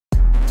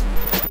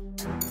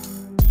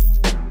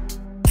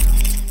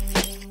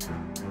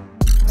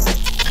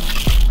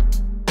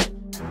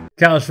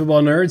College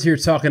football nerds here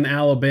talking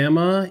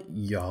Alabama.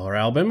 Y'all are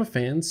Alabama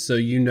fans, so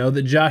you know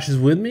that Josh is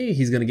with me.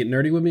 He's going to get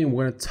nerdy with me, and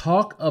we're going to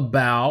talk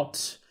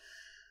about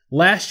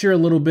last year a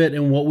little bit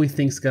and what we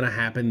think is going to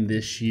happen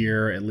this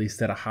year, at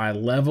least at a high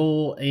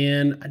level.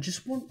 And I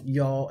just want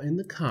y'all in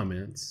the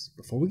comments,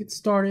 before we get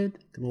started,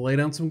 going to lay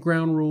down some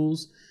ground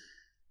rules.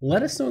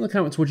 Let us know in the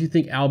comments what you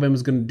think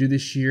Alabama's going to do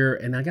this year,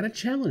 and I got a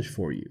challenge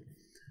for you.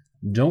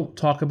 Don't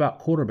talk about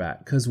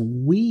quarterback, because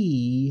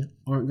we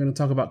aren't going to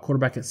talk about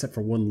quarterback except for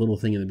one little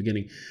thing in the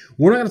beginning.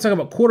 We're not going to talk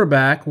about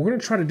quarterback. We're going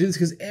to try to do this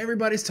because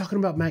everybody's talking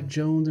about Mac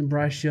Jones and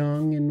Bryce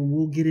Young, and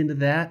we'll get into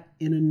that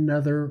in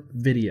another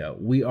video.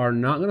 We are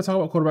not going to talk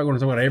about quarterback. We're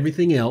going to talk about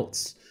everything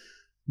else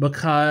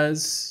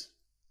because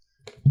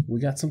we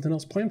got something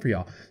else planned for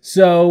y'all.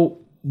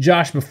 So,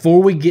 Josh,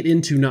 before we get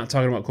into not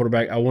talking about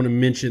quarterback, I want to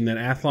mention that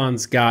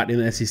Athlon's got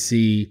in the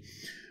SEC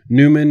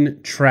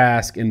Newman,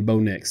 Trask, and Bo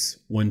Nix,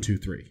 1, 2,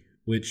 3.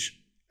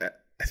 Which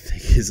I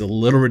think is a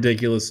little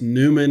ridiculous.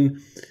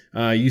 Newman,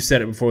 you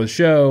said it before the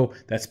show,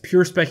 that's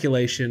pure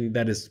speculation.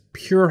 That is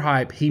pure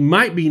hype. He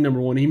might be number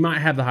one. He might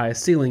have the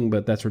highest ceiling,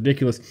 but that's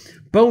ridiculous.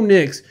 Bo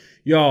Nix,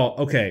 y'all,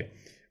 okay.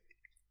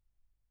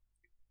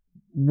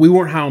 We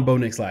weren't high on Bo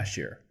Nix last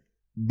year.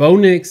 Bo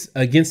Nix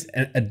against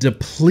a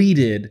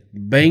depleted,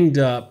 banged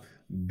up,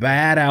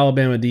 bad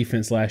Alabama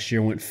defense last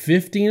year went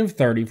 15 of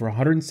 30 for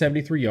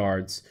 173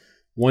 yards,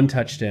 1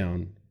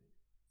 touchdown.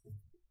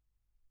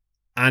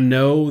 I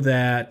know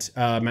that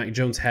Mac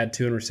Jones had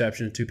 2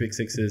 interceptions, 2 pick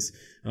sixes.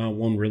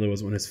 One really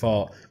wasn't his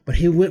fault. But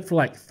he went for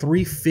like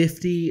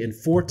 350 and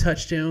 4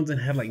 touchdowns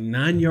and had like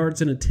 9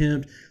 yards an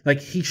attempt. Like,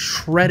 he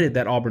shredded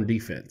that Auburn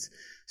defense.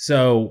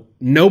 So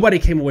nobody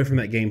came away from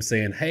that game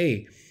saying,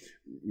 hey,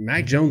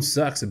 Mac Jones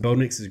sucks and Bo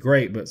Nix is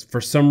great. But for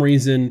some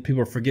reason,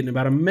 people are forgetting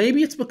about him.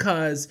 Maybe it's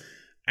because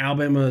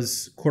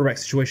Alabama's quarterback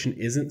situation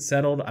isn't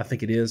settled. I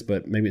think it is,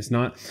 but maybe it's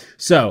not.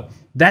 So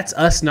that's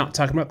us not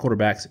talking about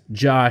quarterbacks.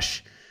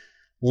 Josh,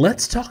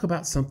 let's talk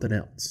about something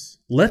else.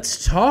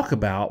 Let's talk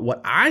about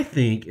what I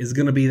think is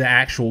going to be the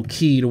actual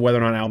key to whether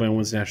or not Alabama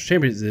wins the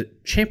national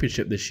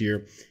championship this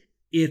year.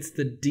 It's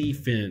the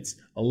defense.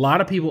 A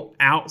lot of people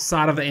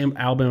outside of the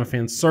Alabama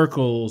fan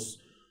circles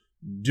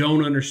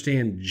don't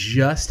understand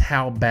just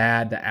how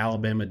bad the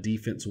Alabama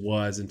defense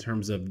was in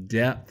terms of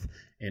depth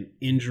and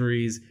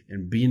injuries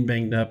and being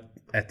banged up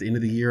at the end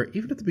of the year,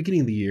 even at the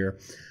beginning of the year.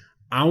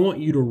 I want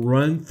you to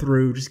run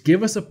through, just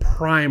give us a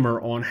primer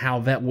on how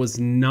that was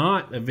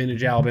not a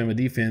vintage Alabama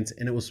defense,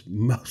 and it was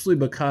mostly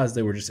because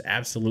they were just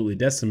absolutely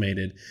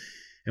decimated,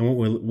 and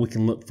what we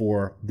can look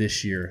for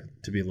this year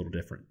to be a little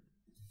different.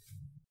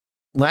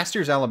 Last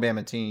year's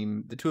Alabama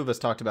team, the two of us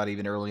talked about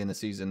even early in the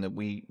season that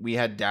we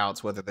had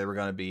doubts whether they were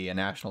going to be a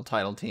national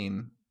title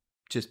team,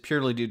 just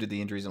purely due to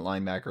the injuries at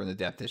linebacker and the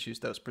depth issues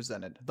those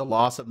presented. The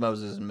loss of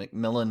Moses and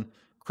McMillan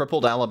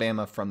crippled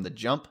Alabama from the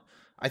jump.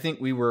 I think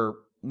we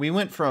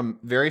went from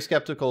very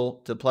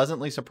skeptical to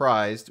pleasantly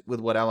surprised with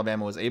what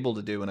Alabama was able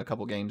to do in a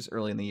couple games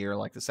early in the year,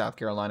 like the South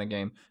Carolina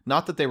game.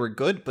 Not that they were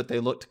good, but they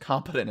looked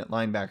competent at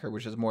linebacker,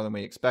 which is more than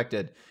we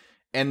expected.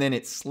 And then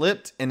it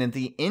slipped, and at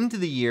the end of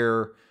the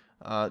year,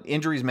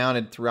 injuries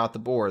mounted throughout the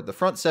board. The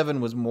front seven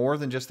was more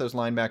than just those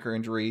linebacker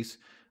injuries.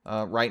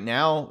 Right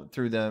now,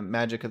 through the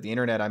magic of the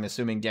internet, I'm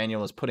assuming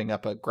Daniel is putting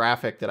up a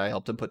graphic that I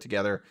helped him put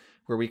together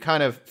where we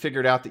kind of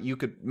figured out that you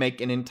could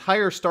make an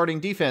entire starting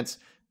defense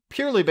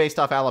purely based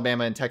off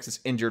Alabama and Texas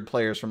injured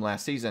players from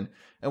last season.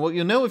 And what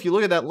you'll know if you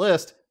look at that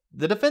list,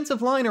 the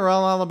defensive line are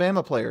all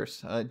Alabama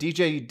players.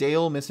 DJ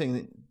Dale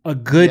missing a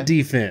good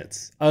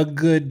defense. A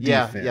good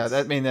defense.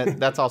 Yeah.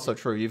 That's also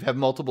true.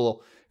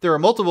 There are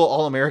multiple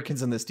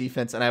All-Americans in this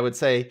defense, and I would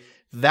say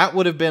that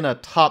would have been a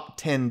top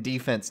 10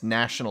 defense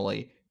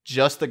nationally.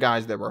 Just the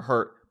guys that were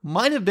hurt.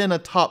 Might have been a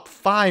top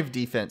 5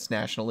 defense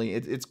nationally.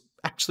 It's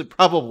actually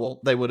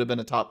probable they would have been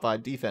a top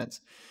 5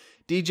 defense.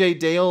 DJ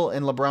Dale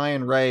and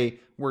LeBrian Ray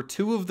were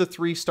 2 of the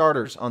 3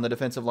 starters on the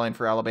defensive line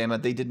for Alabama.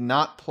 They did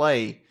not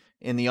play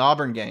in the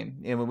Auburn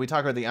game. And when we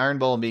talk about the Iron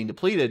Bowl and being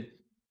depleted,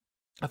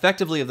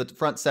 effectively of the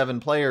front 7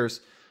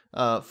 players,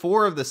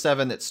 4 of the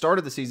 7 that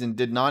started the season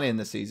did not end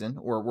the season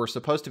or were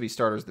supposed to be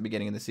starters at the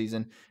beginning of the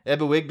season.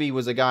 Ebba Wigby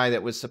was a guy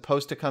that was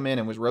supposed to come in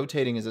and was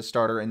rotating as a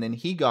starter, and then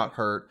he got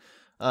hurt.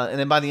 And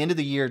then by the end of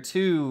the year,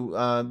 too,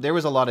 there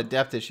was a lot of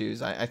depth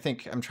issues. I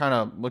think I'm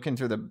trying to look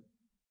into the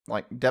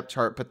depth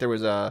chart, but there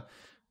was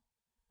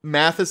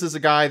Mathis is a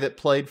guy that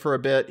played for a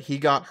bit. He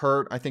got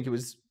hurt. I think it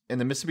was in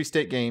the Mississippi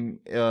State game.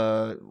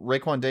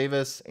 Raekwon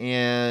Davis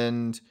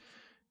and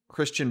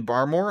Christian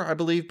Barmore, I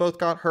believe, both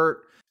got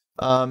hurt.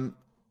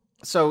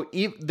 So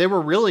there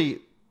were really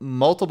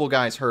multiple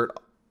guys hurt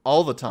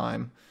all the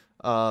time.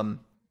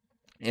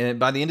 And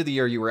by the end of the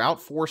year, you were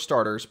out 4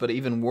 starters, but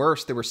even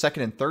worse, there were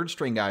second and third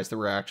string guys that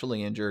were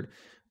actually injured.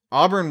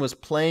 Auburn was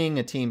playing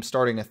a team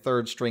starting a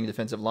third string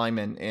defensive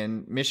lineman,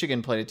 and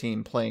Michigan played a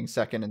team playing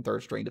second and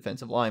third string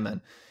defensive linemen.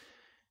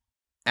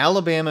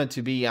 Alabama,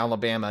 to be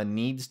Alabama,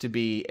 needs to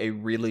be a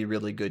really,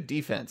 really good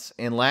defense.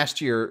 And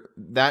last year,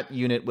 that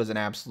unit was an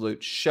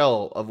absolute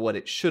shell of what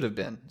it should have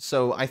been.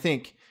 So I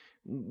think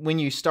when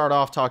you start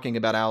off talking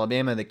about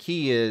Alabama, the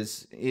key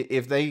is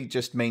if they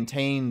just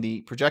maintain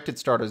the projected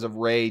starters of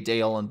Ray,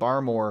 Dale, and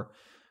Barmore,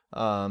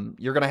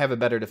 you're going to have a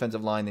better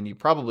defensive line than you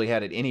probably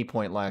had at any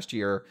point last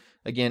year.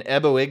 Again,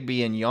 Ebo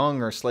Igby and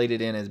Young are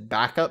slated in as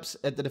backups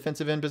at the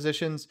defensive end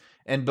positions.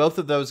 And both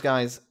of those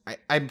guys,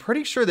 I'm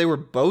pretty sure they were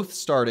both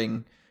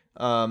starting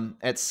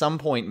at some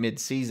point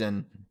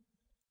mid-season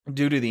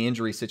due to the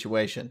injury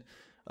situation.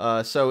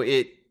 So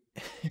it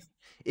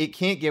it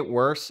can't get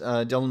worse.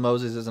 Dylan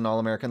Moses is an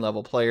All-American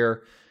level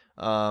player.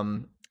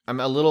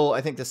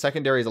 I think the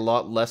secondary is a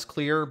lot less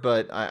clear,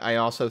 but I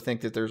also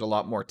think that there's a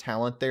lot more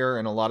talent there.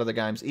 And a lot of the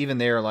guys, even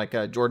there, like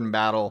Jordan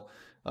Battle,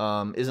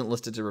 isn't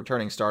listed as a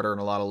returning starter in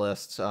a lot of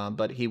lists,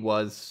 but he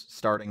was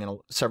starting in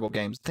several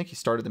games. I think he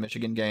started the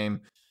Michigan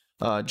game.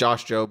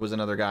 Josh Jobe was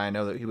another guy. I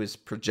know that he was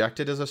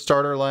projected as a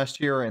starter last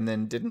year and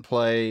then didn't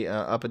play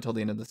up until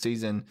the end of the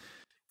season.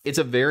 It's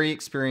a very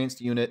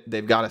experienced unit.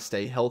 They've got to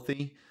stay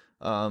healthy,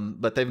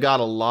 but they've got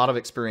a lot of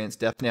experienced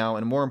depth now.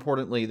 And more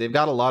importantly, they've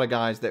got a lot of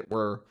guys that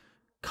were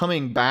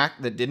coming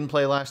back that didn't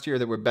play last year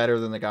that were better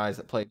than the guys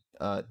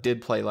that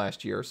did play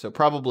last year. So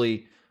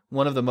probably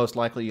one of the most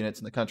likely units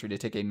in the country to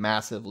take a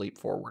massive leap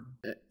forward.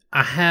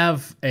 I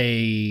have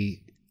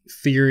a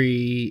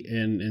theory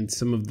and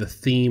some of the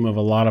theme of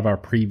a lot of our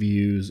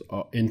previews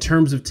in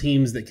terms of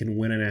teams that can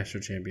win a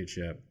national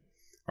championship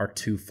are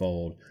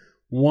twofold.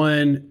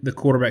 One, the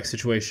quarterback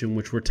situation,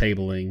 which we're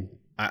tabling.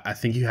 I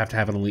think you have to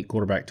have an elite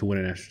quarterback to win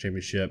a national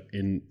championship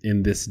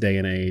in this day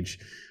and age.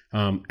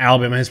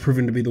 Alabama has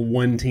proven to be the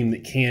one team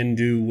that can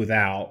do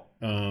without,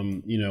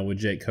 with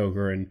Jake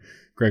Coker and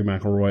Greg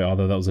McElroy,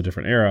 although that was a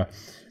different era.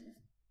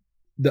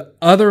 The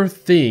other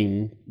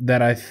thing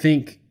that I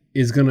think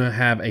is going to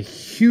have a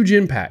huge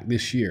impact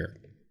this year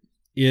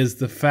is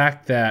the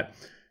fact that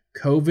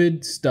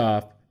COVID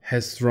stuff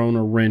has thrown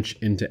a wrench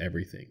into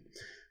everything.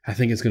 I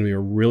think it's going to be a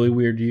really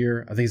weird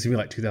year. I think it's going to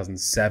be like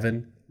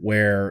 2007,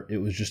 where it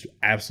was just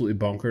absolutely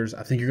bonkers.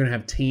 I think you're going to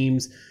have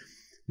teams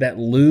that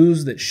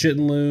lose, that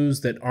shouldn't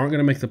lose, that aren't going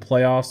to make the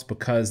playoffs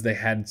because they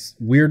had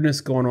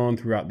weirdness going on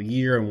throughout the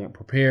year and weren't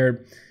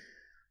prepared.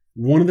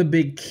 One of the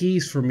big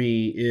keys for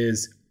me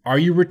is, are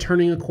you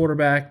returning a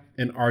quarterback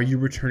and are you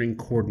returning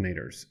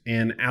coordinators?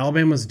 And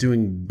Alabama's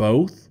doing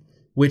both,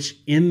 which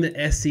in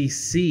the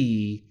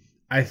SEC,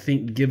 I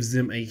think gives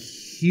them a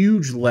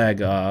huge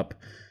leg up.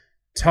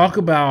 Talk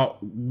about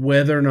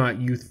whether or not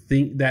you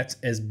think that's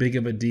as big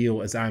of a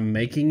deal as I'm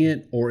making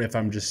it, or if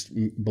I'm just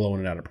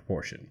blowing it out of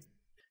proportion.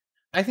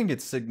 I think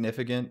it's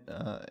significant.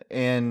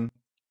 And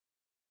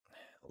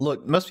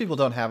look, most people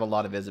don't have a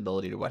lot of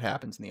visibility to what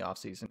happens in the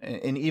offseason.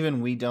 And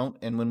even we don't.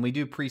 And when we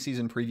do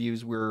preseason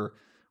previews,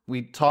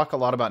 we talk a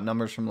lot about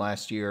numbers from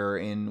last year,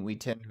 and we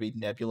tend to be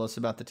nebulous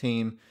about the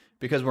team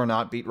because we're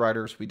not beat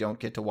writers. We don't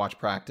get to watch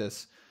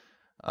practice.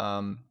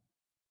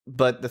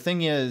 But the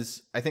thing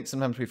is, I think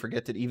sometimes we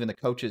forget that even the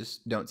coaches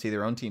don't see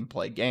their own team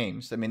play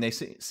games. I mean, they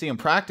see them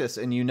practice,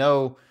 and you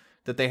know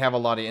that they have a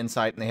lot of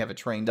insight and they have a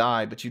trained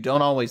eye, but you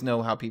don't always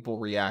know how people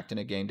react in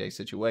a game day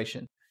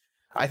situation.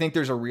 I think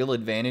there's a real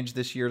advantage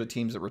this year to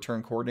teams that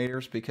return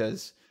coordinators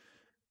because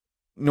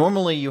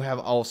normally you have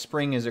all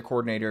spring as a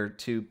coordinator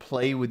to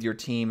play with your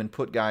team and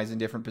put guys in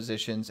different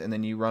positions, and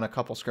then you run a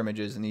couple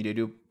scrimmages and you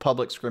do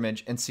public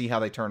scrimmage and see how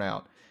they turn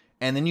out.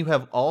 And then you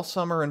have all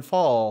summer and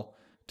fall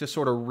to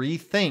sort of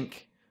rethink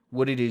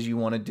what it is you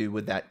want to do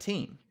with that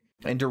team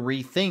and to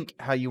rethink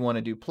how you want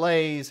to do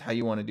plays, how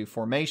you want to do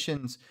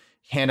formations,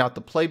 hand out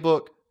the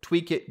playbook,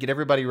 tweak it, get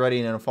everybody ready,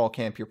 and in a fall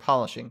camp you're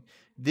polishing.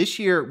 This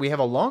year we have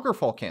a longer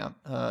fall camp.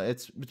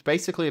 It's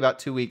basically about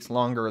 2 weeks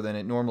longer than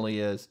it normally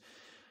is.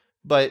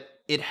 But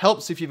it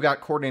helps if you've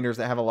got coordinators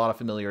that have a lot of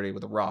familiarity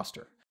with the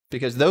roster,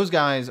 because those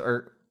guys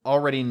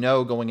already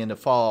know going into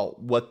fall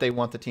what they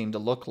want the team to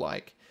look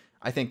like.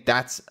 I think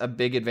that's a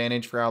big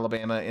advantage for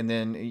Alabama. And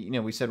then,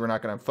 we said we're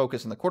not going to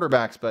focus on the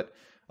quarterbacks, but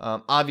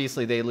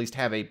obviously they at least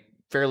have a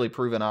fairly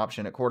proven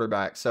option at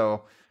quarterback.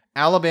 So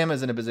Alabama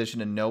is in a position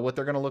to know what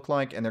they're going to look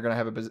like, and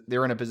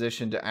they're in a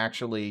position to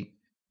actually,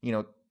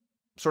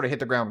 sort of hit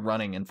the ground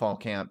running in fall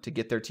camp to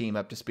get their team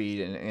up to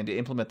speed and to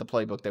implement the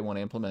playbook they want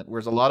to implement.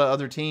 Whereas a lot of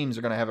other teams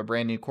are going to have a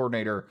brand new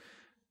coordinator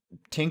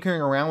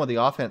tinkering around with the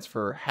offense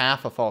for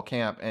half a fall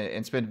camp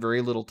and spend very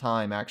little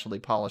time actually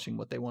polishing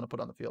what they want to put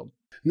on the field.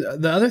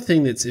 The other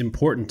thing that's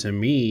important to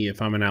me,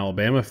 if I'm an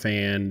Alabama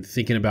fan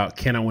thinking about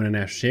can I win a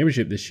national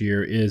championship this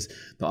year, is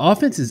the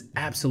offense is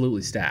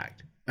absolutely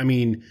stacked. I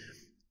mean,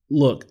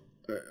 look,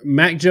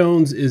 Mac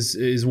Jones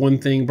is one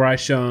thing,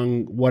 Bryce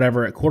Young,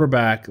 whatever at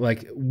quarterback,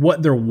 like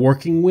what they're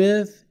working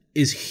with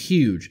is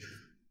huge.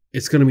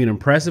 It's going to be an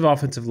impressive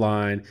offensive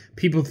line.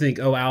 People think,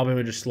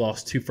 Alabama just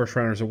lost 2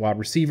 first-rounders at wide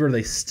receiver.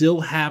 They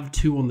still have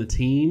 2 on the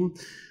team.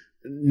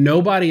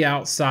 Nobody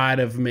outside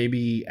of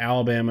maybe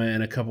Alabama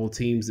and a couple of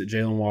teams that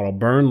Jalen Waddle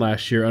burned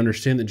last year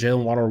understand that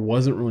Jalen Waddle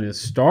wasn't really a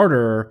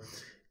starter,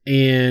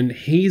 and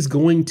he's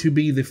going to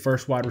be the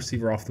first wide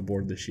receiver off the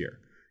board this year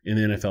in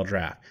the NFL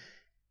draft.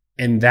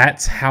 And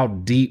that's how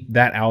deep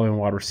that Alabama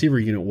wide receiver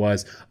unit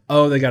was.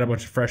 They got a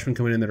bunch of freshmen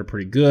coming in that are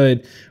pretty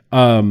good.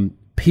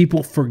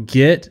 people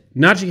forget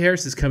Najee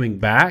Harris is coming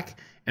back,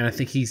 and I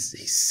think he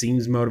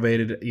seems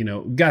motivated. You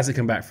know, guys that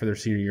come back for their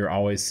senior year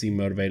always seem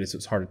motivated, so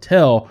it's hard to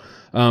tell.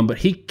 But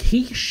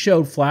he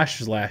showed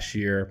flashes last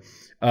year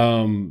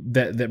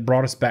that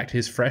brought us back to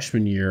his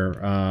freshman year,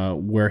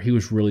 where he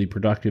was really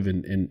productive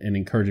and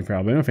encouraging for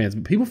Alabama fans.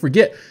 But people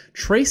forget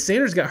Trey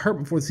Sanders got hurt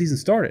before the season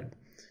started,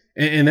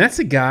 and that's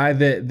a guy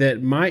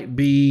that might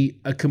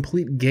be a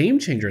complete game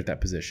changer at that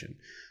position.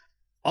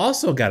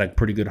 Also got a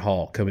pretty good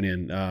haul coming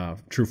in,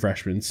 true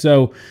freshman.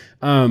 So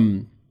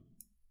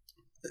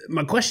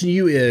my question to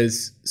you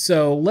is,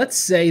 so let's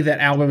say that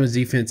Alabama's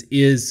defense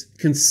is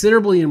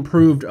considerably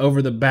improved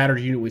over the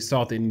battered unit we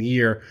saw at the end of the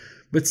year,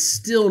 but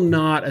still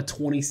not a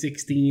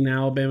 2016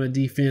 Alabama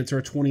defense or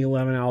a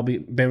 2011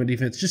 Alabama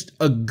defense, just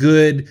a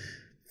good,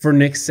 for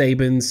Nick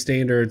Saban's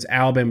standards,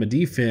 Alabama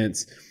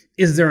defense.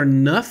 Is there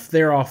enough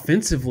there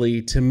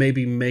offensively to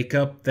maybe make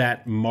up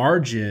that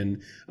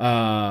margin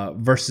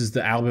versus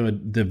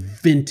the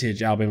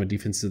vintage Alabama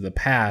defense of the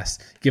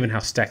past, given how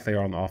stacked they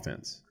are on the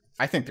offense?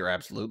 I think there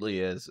absolutely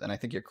is, and I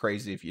think you're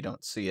crazy if you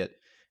don't see it.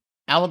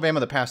 Alabama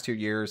the past 2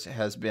 years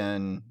has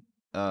been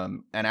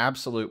an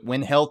absolute,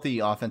 when healthy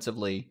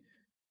offensively,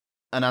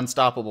 an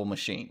unstoppable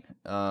machine.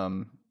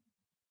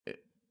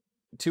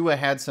 Tua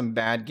had some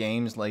bad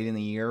games late in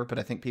the year, but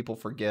I think people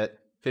forget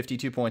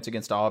 52 points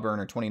against Auburn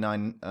or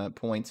 29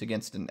 points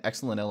against an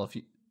excellent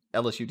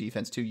LSU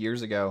defense 2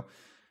 years ago.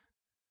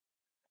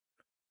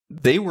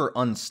 They were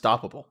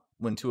unstoppable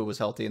when Tua was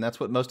healthy, and that's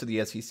what most of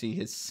the SEC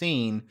has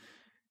seen.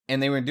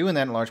 And they were doing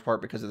that in large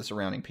part because of the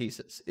surrounding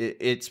pieces.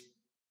 It's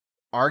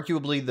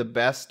arguably the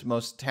best,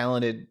 most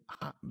talented,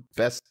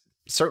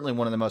 certainly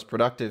one of the most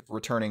productive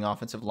returning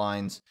offensive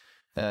lines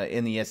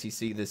in the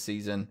SEC this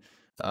season.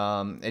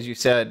 As you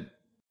said,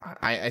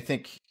 I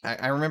think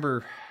I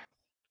remember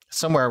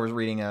somewhere I was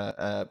reading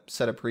a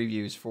set of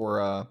previews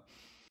for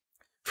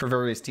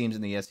various teams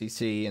in the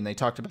SEC, and they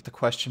talked about the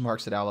question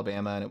marks at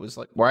Alabama, and it was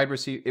like wide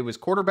receiver, it was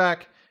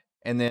quarterback,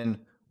 and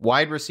then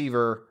wide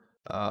receiver.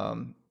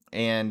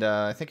 And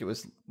I think it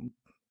was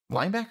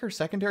linebacker,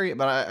 secondary,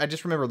 but I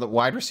just remember that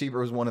wide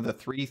receiver was one of the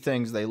 3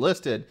 things they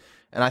listed,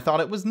 and I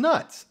thought it was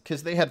nuts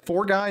because they had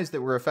 4 guys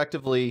that were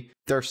effectively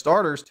their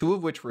starters, 2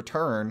 of which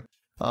return.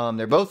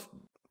 They're both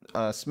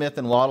Smith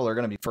and Waddle are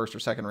going to be first or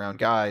second round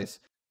guys,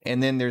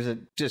 and then there's a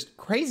just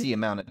crazy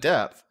amount of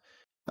depth.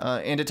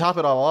 And to top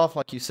it all off,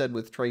 like you said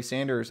with Trey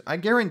Sanders, I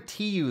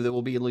guarantee you there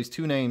will be at least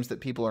 2 names that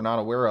people are not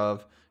aware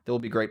of that will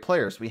be great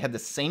players. We had the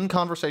same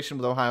conversation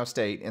with Ohio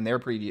State in their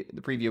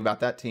preview about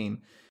that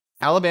team.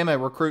 Alabama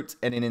recruits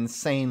at an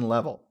insane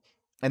level.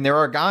 And there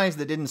are guys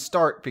that didn't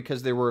start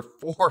because there were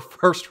 4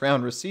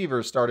 first-round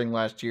receivers starting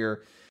last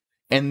year,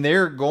 and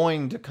they're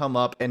going to come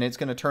up, and it's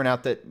going to turn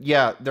out that,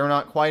 yeah, they're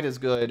not quite as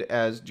good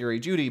as Jerry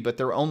Jeudy, but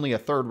they're only a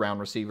 3rd-round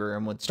receiver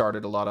and would start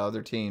at a lot of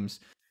other teams.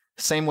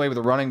 Same way with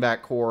the running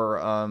back core.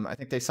 I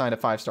think they signed a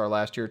 5-star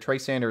last year. Trey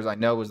Sanders, I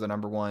know, was the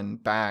number 1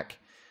 back.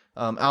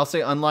 I'll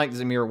say, unlike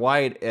Zamir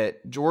White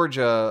at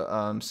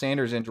Georgia,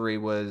 Sanders' injury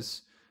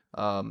was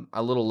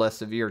a little less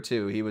severe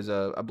too. He was,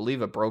 I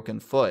believe, a broken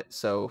foot,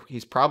 so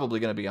he's probably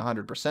going to be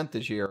 100%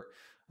 this year.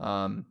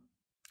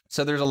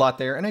 So there's a lot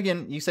there. And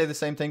again, you say the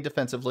same thing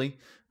defensively,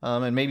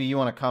 and maybe you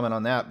want to comment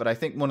on that. But I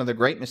think one of the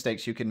great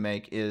mistakes you can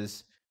make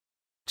is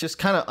just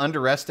kind of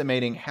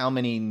underestimating how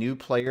many new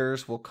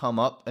players will come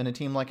up in a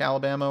team like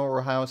Alabama or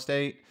Ohio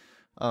State.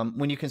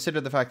 When you consider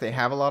the fact they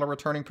have a lot of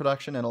returning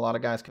production and a lot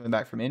of guys coming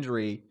back from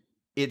injury,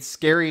 it's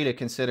scary to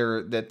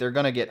consider that they're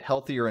going to get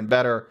healthier and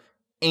better,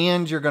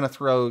 and you're going to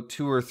throw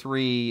 2 or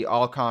 3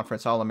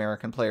 all-conference,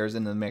 all-American players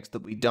in the mix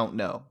that we don't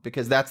know,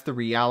 because that's the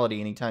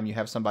reality anytime you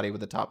have somebody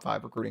with a top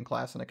 5 recruiting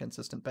class on a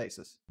consistent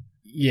basis.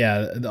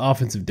 Yeah, the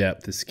offensive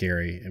depth is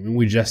scary. I mean,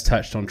 we just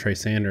touched on Trey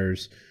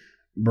Sanders.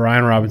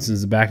 Brian Robinson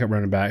is the backup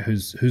running back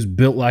who's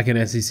built like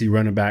an SEC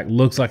running back,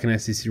 looks like an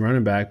SEC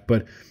running back,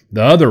 but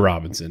the other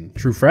Robinson,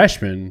 true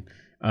freshman,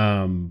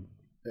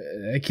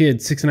 that kid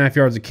 6.5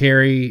 yards a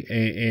carry,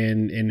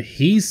 and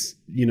he's,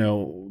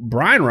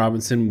 Brian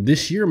Robinson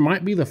this year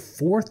might be the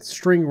 4th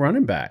string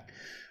running back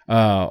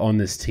on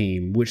this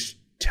team, which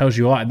tells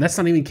you a lot. And that's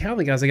not even counting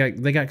the guys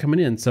they got coming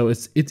in. So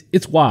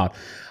it's wild.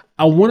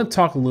 I want to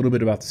talk a little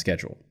bit about the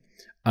schedule.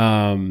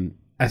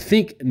 I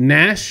think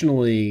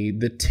nationally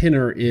the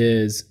tenor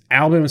is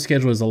Alabama's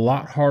schedule is a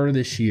lot harder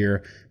this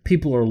year.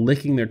 People are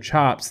licking their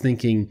chops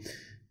thinking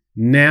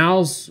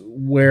now's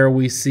where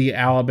we see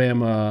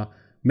Alabama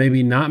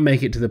maybe not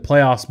make it to the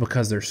playoffs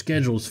because their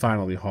schedule is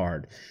finally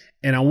hard.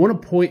 And I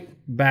want to point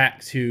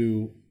back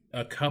to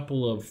a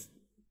couple of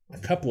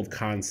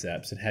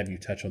concepts and have you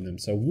touch on them.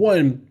 So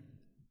one,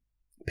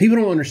 people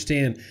don't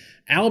understand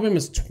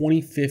Alabama's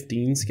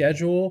 2015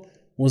 schedule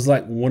was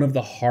like one of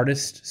the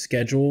hardest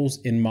schedules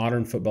in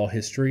modern football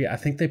history. I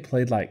think they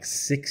played like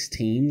 6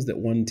 teams that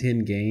won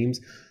 10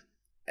 games.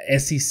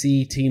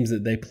 SEC teams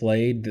that they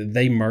played,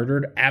 they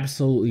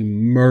absolutely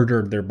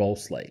murdered their bowl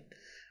slate.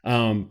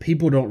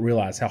 People don't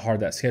realize how hard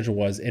that schedule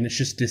was, and it's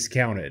just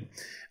discounted.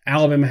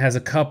 Alabama has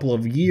a couple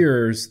of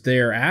years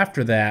there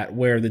after that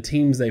where the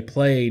teams they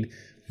played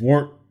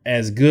weren't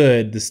as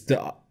good.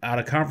 out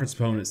of conference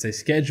opponents they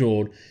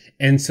scheduled.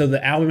 And so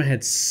the Alabama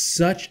had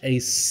such a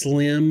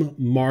slim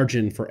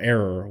margin for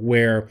error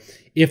where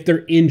if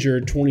they're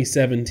injured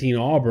 2017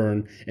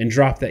 Auburn and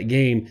drop that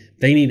game,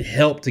 they need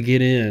help to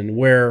get in,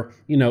 where,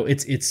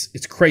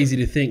 it's crazy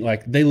to think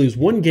like they lose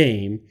one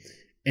game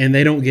and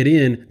they don't get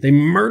in, they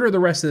murder the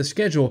rest of the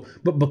schedule.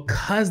 But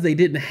because they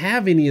didn't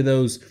have any of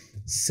those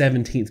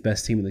 17th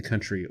best team in the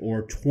country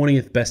or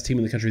 20th best team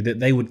in the country that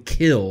they would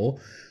kill,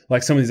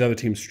 like some of these other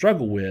teams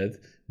struggle with,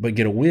 but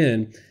get a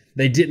win,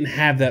 they didn't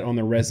have that on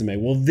their resume.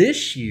 Well,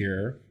 this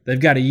year, they've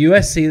got a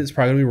USC that's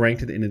probably going to be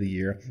ranked at the end of the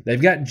year.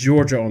 They've got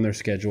Georgia on their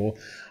schedule.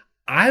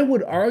 I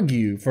would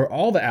argue for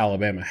all the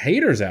Alabama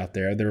haters out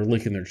there that are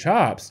licking their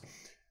chops,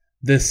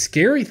 the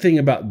scary thing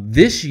about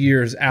this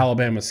year's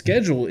Alabama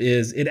schedule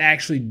is it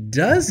actually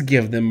does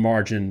give them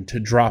margin to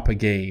drop a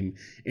game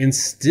and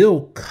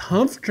still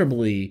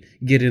comfortably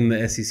get in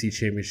the SEC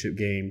championship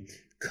game,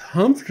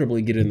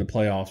 comfortably get in the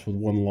playoffs with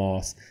one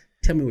loss.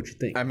 Tell me what you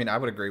think. I mean, I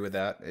would agree with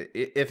that.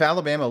 If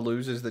Alabama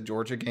loses the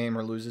Georgia game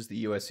or loses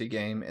the USC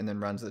game and then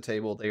runs the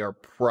table, they are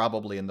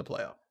probably in the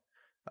playoff.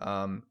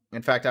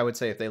 In fact, I would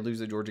say if they lose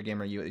the Georgia game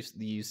or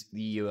the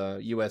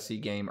USC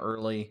game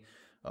early,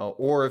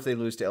 or if they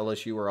lose to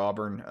LSU or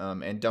Auburn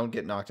and don't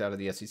get knocked out of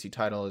the SEC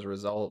title as a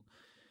result,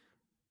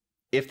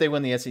 if they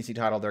win the SEC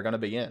title, they're going to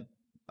be in.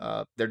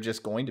 They're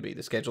just going to be.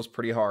 The schedule's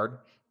pretty hard.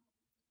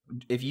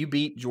 If you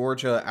beat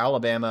Georgia,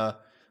 Alabama,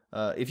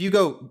 if you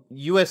go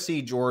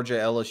USC, Georgia,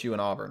 LSU,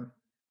 and Auburn,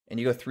 and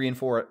you go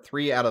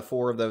 3 out of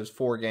 4 of those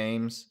 4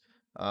 games,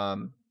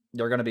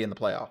 they're going to be in the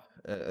playoff,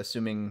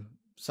 assuming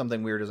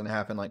something weird doesn't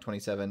happen like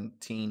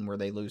 2017 where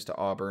they lose to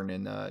Auburn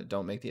and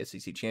don't make the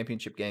SEC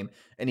championship game.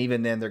 And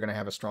even then, they're going to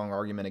have a strong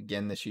argument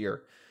again this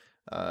year.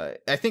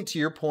 I think to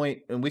your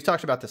point, and we've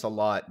talked about this a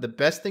lot, the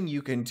best thing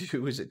you can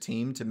do as a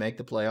team to make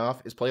the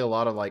playoff is play a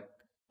lot of like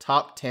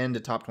top 10 to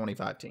top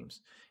 25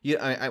 teams.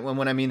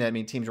 When I mean that, I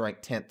mean teams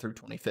ranked 10th through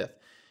 25th.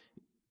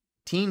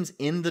 Teams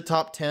in the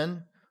top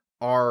 10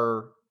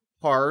 are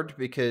hard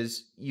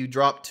because you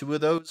drop 2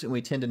 of those and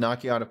we tend to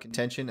knock you out of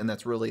contention, and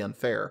that's really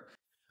unfair.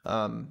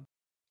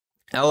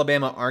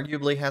 Alabama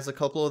arguably has a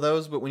couple of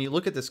those, but when you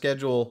look at the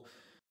schedule,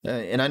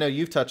 and I know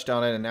you've touched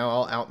on it, and now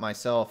I'll out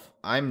myself,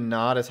 I'm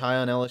not as high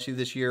on LSU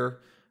this year.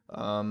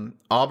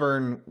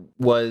 Auburn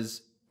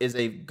is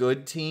a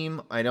good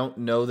team. I don't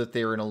know that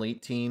they're an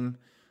elite team.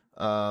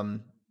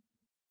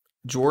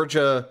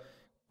 Georgia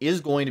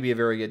is going to be a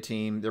very good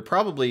team. They're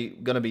probably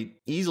going to be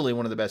easily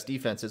one of the best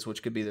defenses,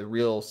 which could be the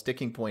real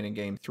sticking point in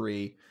game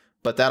 3.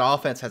 But that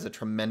offense has a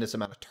tremendous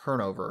amount of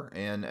turnover,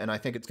 and I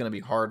think it's going to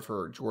be hard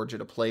for Georgia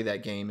to play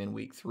that game in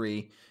week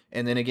 3.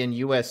 And then again,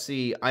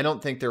 USC, I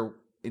don't think they're,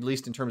 at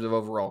least in terms of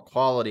overall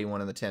quality, one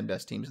of the 10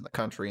 best teams in the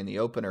country in the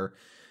opener.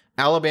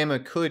 Alabama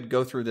could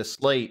go through this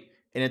slate,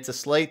 and it's a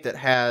slate that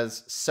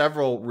has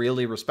several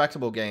really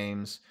respectable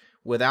games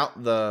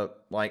without the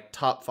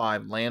top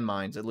 5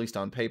 landmines, at least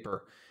on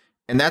paper.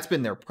 And that's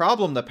been their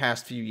problem the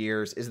past few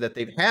years, is that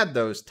they've had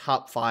those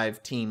top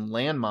 5 team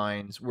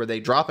landmines where they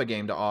drop a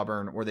game to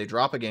Auburn or they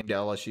drop a game to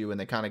LSU and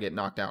they kind of get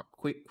knocked out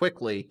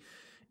quickly.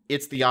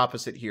 It's the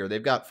opposite here.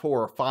 They've got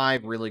 4 or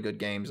 5 really good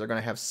games. They're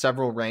going to have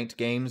several ranked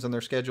games on their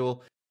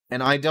schedule.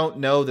 And I don't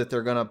know that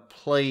they're going to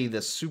play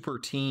the super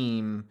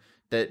team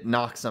that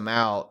knocks them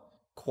out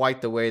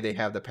quite the way they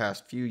have the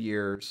past few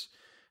years.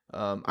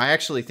 I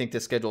actually think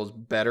this schedule is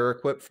better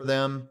equipped for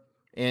them.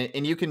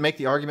 And you can make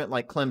the argument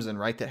like Clemson,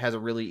 right, that has a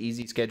really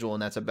easy schedule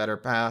and that's a better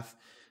path.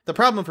 The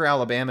problem for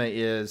Alabama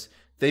is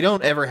they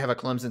don't ever have a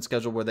Clemson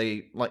schedule where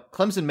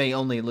Clemson may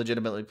only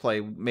legitimately play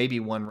maybe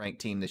 1 ranked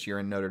team this year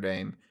in Notre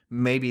Dame.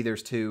 Maybe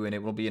there's 2, and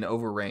it will be an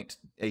overranked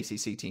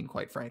ACC team,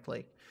 quite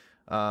frankly.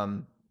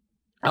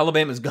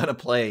 Alabama's going to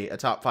play a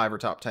top 5 or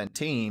top 10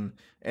 team,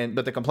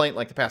 but the complaint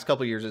like the past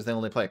couple of years is they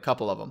only play a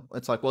couple of them.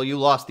 It's like, well, you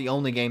lost the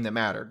only game that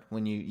mattered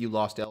when you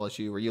lost to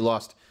LSU, or you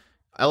lost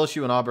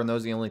LSU and Auburn.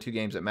 Those are the only 2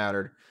 games that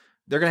mattered.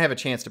 They're going to have a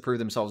chance to prove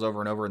themselves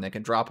over and over, and they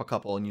can drop a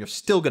couple, and you're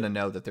still going to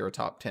know that they're a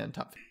top 10,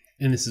 top 15.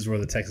 And this is where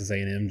the Texas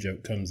A&M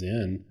joke comes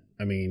in.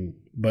 I mean,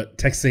 but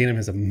Texas A&M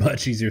has a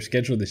much easier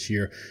schedule this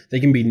year. They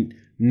can be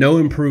no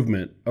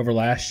improvement over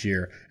last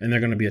year, and they're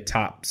going to be a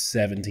top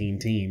 17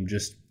 team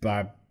just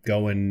by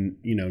going,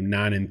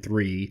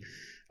 9-3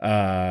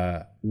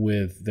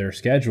 with their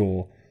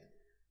schedule.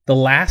 The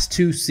last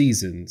 2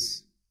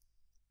 seasons,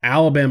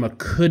 Alabama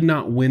could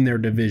not win their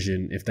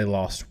division if they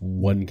lost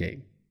 1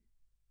 game.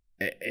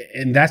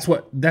 And that's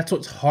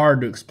what's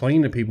hard to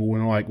explain to people when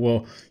they're like,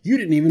 well, you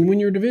didn't even win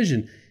your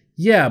division.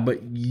 Yeah, but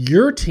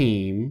your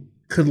team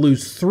could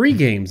lose 3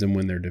 games and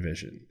win their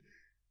division.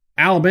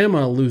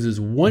 Alabama loses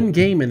 1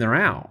 game and they're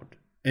out.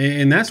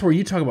 And that's where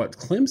you talk about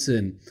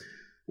Clemson.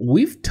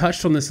 We've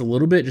touched on this a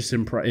little bit just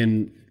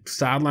in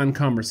sideline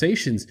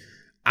conversations.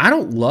 I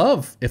don't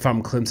love, if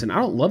I'm Clemson, I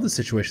don't love the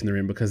situation they're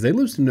in, because they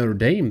lose to Notre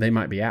Dame, they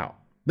might be out.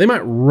 They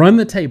might run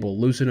the table,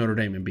 lose to Notre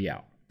Dame, and be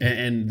out.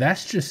 And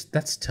that's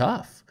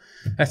tough.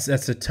 That's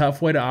a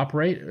tough way to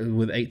operate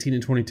with 18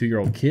 and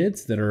 22-year-old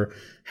kids that are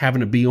having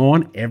to be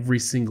on every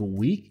single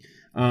week.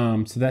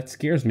 So that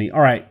scares me.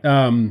 All right.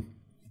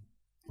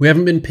 We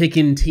haven't been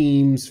picking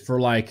teams for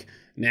like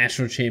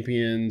national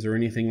champions or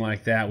anything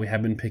like that. We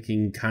have been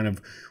picking kind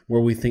of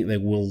where we think they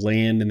will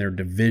land in their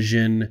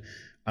division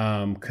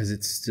because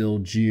it's still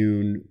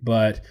June.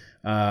 But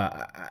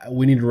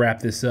we need to wrap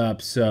this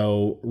up.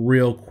 So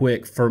real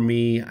quick for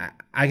me,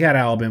 I got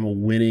Alabama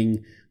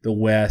winning the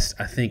West.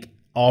 I think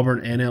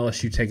Auburn and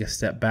LSU take a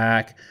step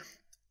back.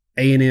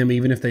 A&M,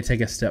 even if they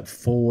take a step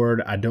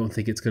forward, I don't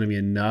think it's going to be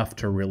enough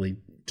to really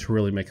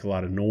make a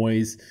lot of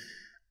noise.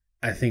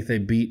 I think they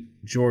beat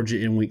Georgia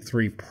in week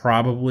 3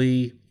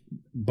 probably,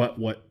 but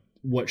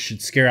what should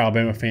scare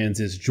Alabama fans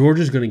is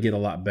Georgia's going to get a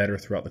lot better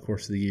throughout the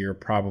course of the year,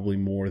 probably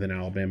more than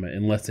Alabama,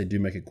 unless they do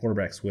make a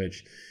quarterback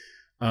switch.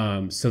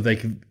 So they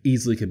could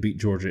beat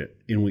Georgia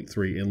in week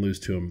 3 and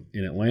lose to them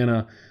in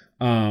Atlanta.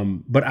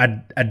 But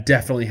I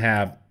definitely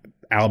have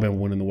Alabama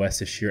winning the West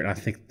this year, and I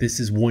think this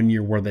is one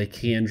year where they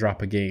can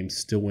drop a game,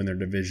 still win their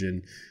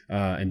division,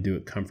 and do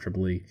it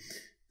comfortably.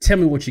 Tell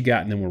me what you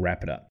got, and then we'll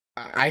wrap it up.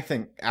 I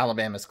think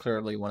Alabama is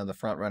clearly one of the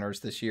front runners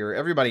this year.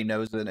 Everybody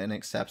knows it and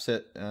accepts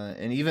it.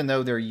 And even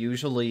though they're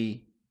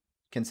usually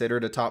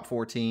considered a top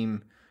 4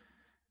 team,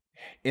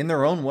 in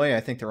their own way, I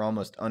think they're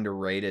almost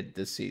underrated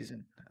this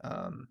season.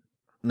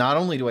 Not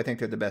only do I think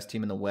they're the best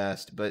team in the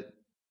West, but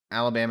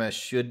Alabama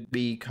should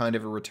be kind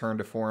of a return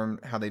to form,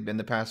 how they've been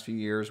the past few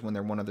years when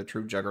they're one of the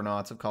true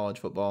juggernauts of college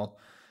football.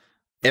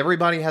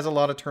 Everybody has a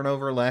lot of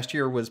turnover. Last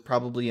year was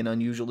probably an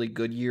unusually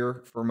good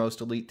year for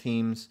most elite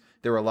teams.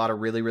 There were a lot of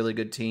really, really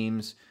good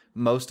teams.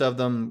 Most of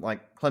them,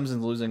 like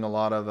Clemson's losing a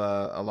lot of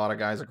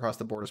guys across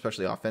the board,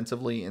 especially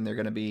offensively, and they're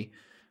going to be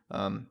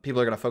people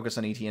are going to focus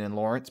on Etienne and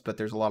Lawrence, but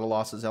there's a lot of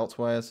losses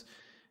elsewhere.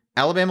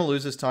 Alabama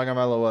loses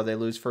Tagovailoa. They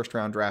lose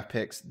first-round draft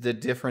picks. The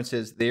difference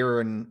is they are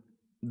in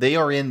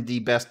the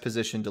best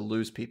position to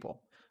lose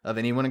people of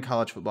anyone in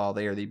college football.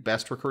 They are the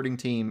best recruiting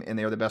team, and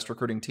they are the best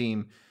recruiting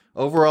team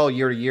overall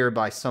year to year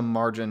by some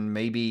margin,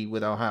 maybe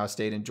with Ohio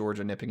State and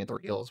Georgia nipping at their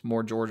heels,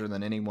 more Georgia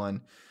than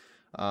anyone.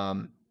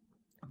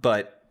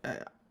 But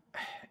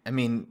I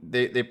mean,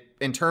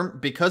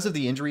 because of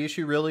the injury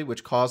issue, really,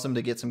 which caused them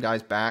to get some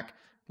guys back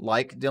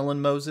like Dylan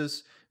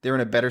Moses, they're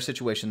in a better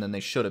situation than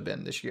they should have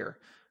been this year.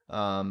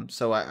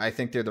 So I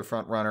think they're the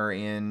front runner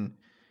in.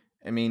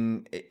 I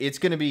mean, it's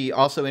going to be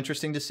also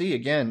interesting to see.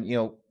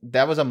 Again,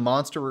 that was a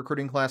monster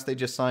recruiting class they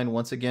just signed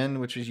once again,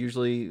 which is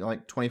usually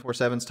like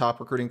 24/7's top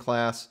recruiting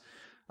class.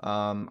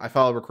 I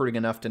follow recruiting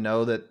enough to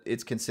know that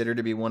it's considered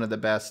to be one of the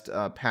best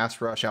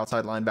pass rush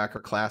outside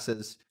linebacker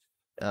classes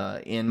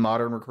in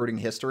modern recruiting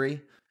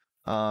history.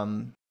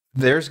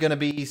 There's going to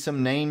be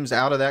some names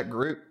out of that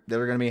group that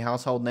are going to be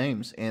household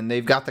names, and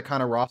they've got the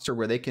kind of roster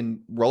where they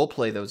can role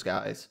play those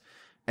guys,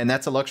 and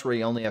that's a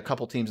luxury only a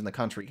couple teams in the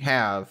country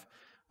have.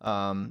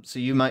 So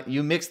you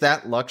mix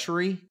that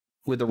luxury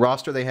with the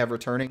roster they have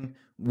returning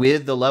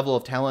with the level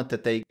of talent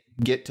that they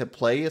get to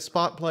play as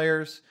spot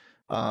players.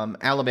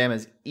 Alabama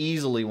is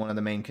easily one of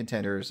the main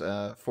contenders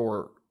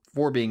for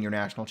being your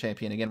national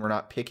champion. Again, we're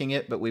not picking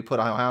it, but we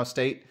put Ohio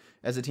State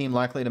as a team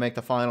likely to make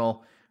the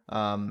final.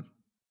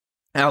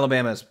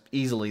 Alabama is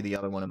easily the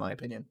other one, in my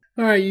opinion.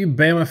 All right, you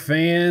Bama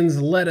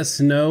fans, let us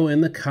know in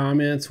the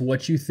comments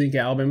what you think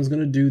Alabama's going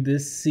to do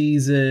this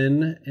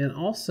season. And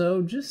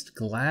also, just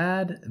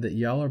glad that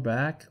y'all are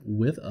back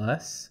with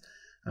us.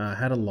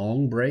 Had a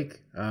long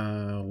break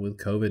with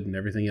COVID and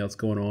everything else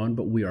going on,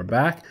 but we are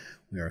back.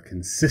 We are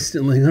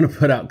consistently going to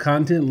put out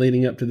content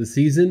leading up to the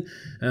season.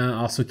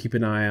 Also, keep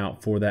an eye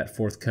out for that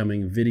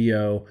forthcoming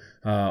video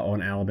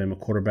on Alabama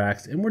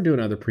quarterbacks. And we're doing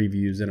other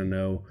previews, and I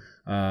know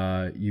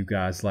you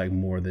guys like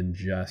more than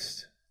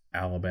just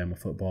Alabama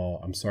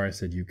football. I'm sorry I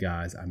said you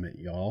guys. I meant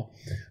y'all.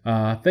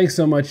 Thanks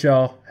so much,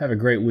 y'all. Have a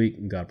great week,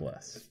 and God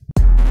bless.